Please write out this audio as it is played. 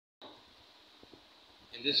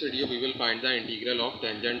In this video we will find the integral of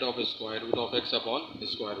tangent of square root of x upon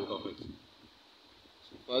square root of x.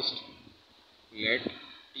 So first let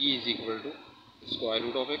t is equal to square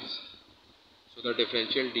root of x. So the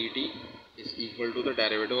differential dt is equal to the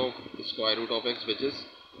derivative of square root of x, which is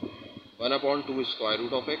 1 upon 2 square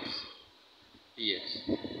root of x dx.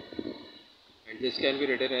 And this can be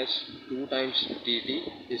written as 2 times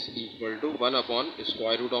dt is equal to 1 upon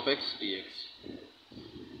square root of x dx.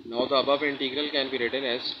 Now the above integral can be written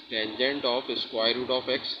as tangent of square root of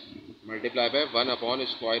x multiplied by 1 upon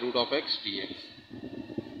square root of x dx.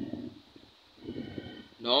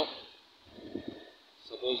 Now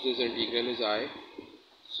suppose this integral is I,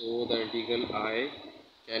 so the integral I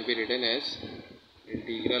can be written as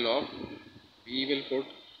integral of, we will put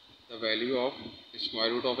the value of square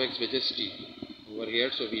root of x, which is t over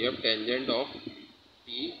here. So we have tangent of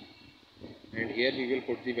t, and here we will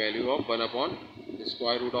put the value of 1 upon the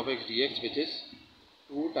square root of x dx, which is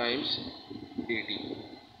 2 times dt.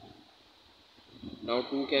 Now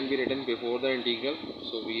 2 can be written before the integral,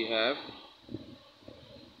 so we have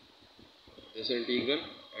this integral,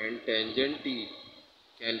 and tangent t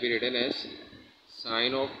can be written as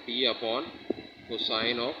sine of t upon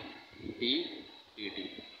cosine of t dt.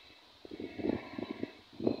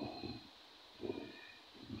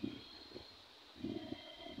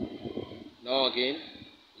 Now again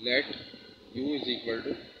let u is equal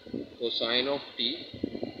to cosine of t,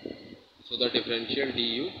 so the differential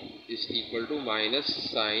du is equal to minus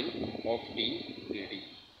sine of t dt,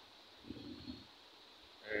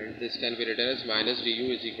 and this can be written as minus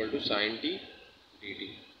du is equal to sine t dt.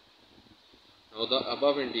 Now the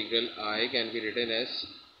above integral I can be written as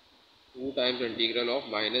 2 times integral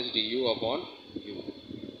of minus du upon u.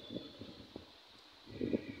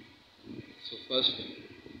 So first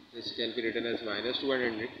this can be written as minus 2,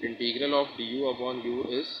 and integral of du upon u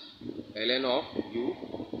is ln of u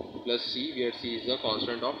plus c, where c is the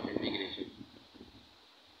constant of integration.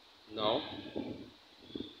 Now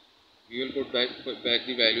we will put back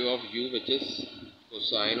the value of u, which is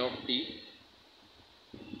cosine of t,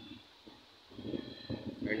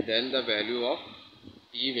 and then the value of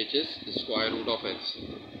t, which is square root of x,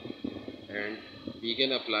 and we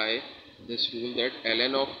can apply this rule that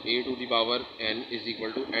ln of a to the power n is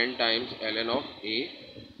equal to n times ln of a.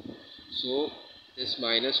 So this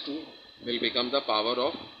minus 2 will become the power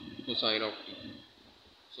of cosine of t.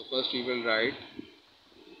 So first we will write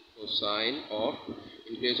cosine of,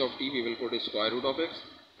 in place of t we will put square root of x,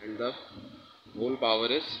 and the whole power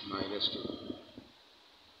is minus 2.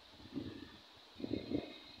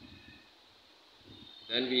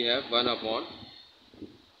 Then we have 1 upon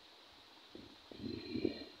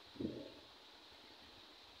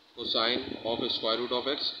cosine of square root of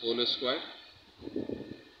x whole square,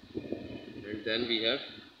 and then we have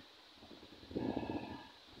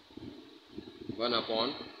 1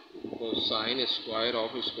 upon cosine square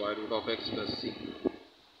of square root of x plus c.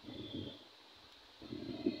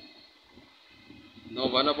 Now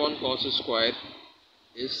 1 upon cos square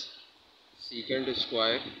is secant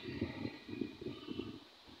square,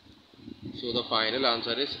 so the final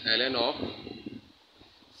answer is ln of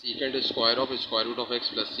secant square of square root of x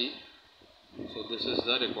plus c. So this is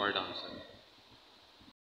the required answer.